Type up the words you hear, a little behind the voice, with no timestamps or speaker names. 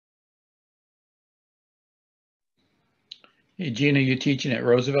Hey, Gina, you teaching at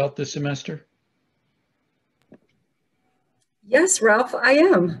Roosevelt this semester? Yes, Ralph, I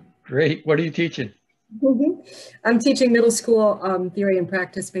am. Great. What are you teaching? Mhm. I'm teaching middle school theory and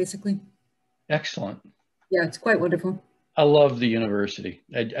practice, basically. Excellent. Yeah, it's quite wonderful. I love the university.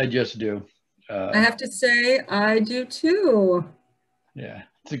 I just do. I Uh, have to say, I do too. yeah,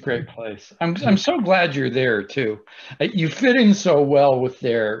 it's a great place. I'm so glad you're there too. You fit in so well with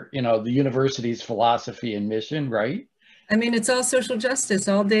the university's philosophy and mission, right? I mean, it's all social justice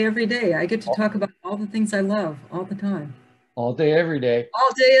all day, every day. I get to talk about all the things I love all the time. All day, every day. All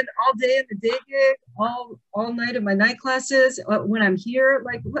day in the day gig, all night in my night classes. When I'm here,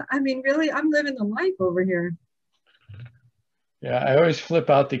 like, I mean, really, I'm living the life over here. Yeah, I always flip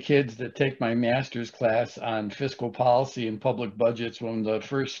out the kids that take my master's class on fiscal policy and public budgets when the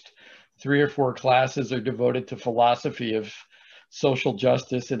first three or four classes are devoted to philosophy of social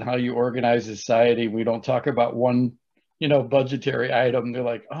justice and how you organize society. We don't talk about one, budgetary item. They're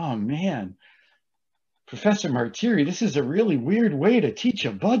like, oh man, Professor Martiri, this is a really weird way to teach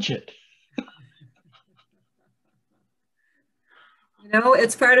a budget.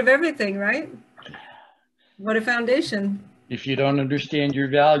 It's part of everything, right? What a foundation. If you don't understand your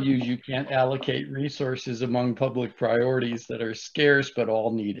values, you can't allocate resources among public priorities that are scarce but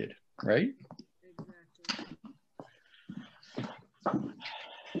all needed, right?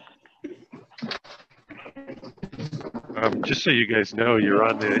 Exactly. Just so you guys know, you're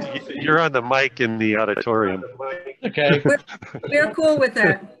on the mic in the auditorium. Okay. We're cool with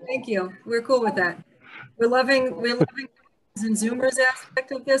that. Thank you. We're cool with that. We're loving the Zoomers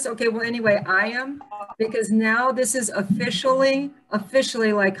aspect of this. Okay, well, anyway, I am, because now this is officially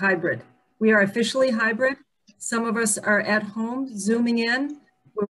like hybrid. We are officially hybrid. Some of us are at home Zooming in,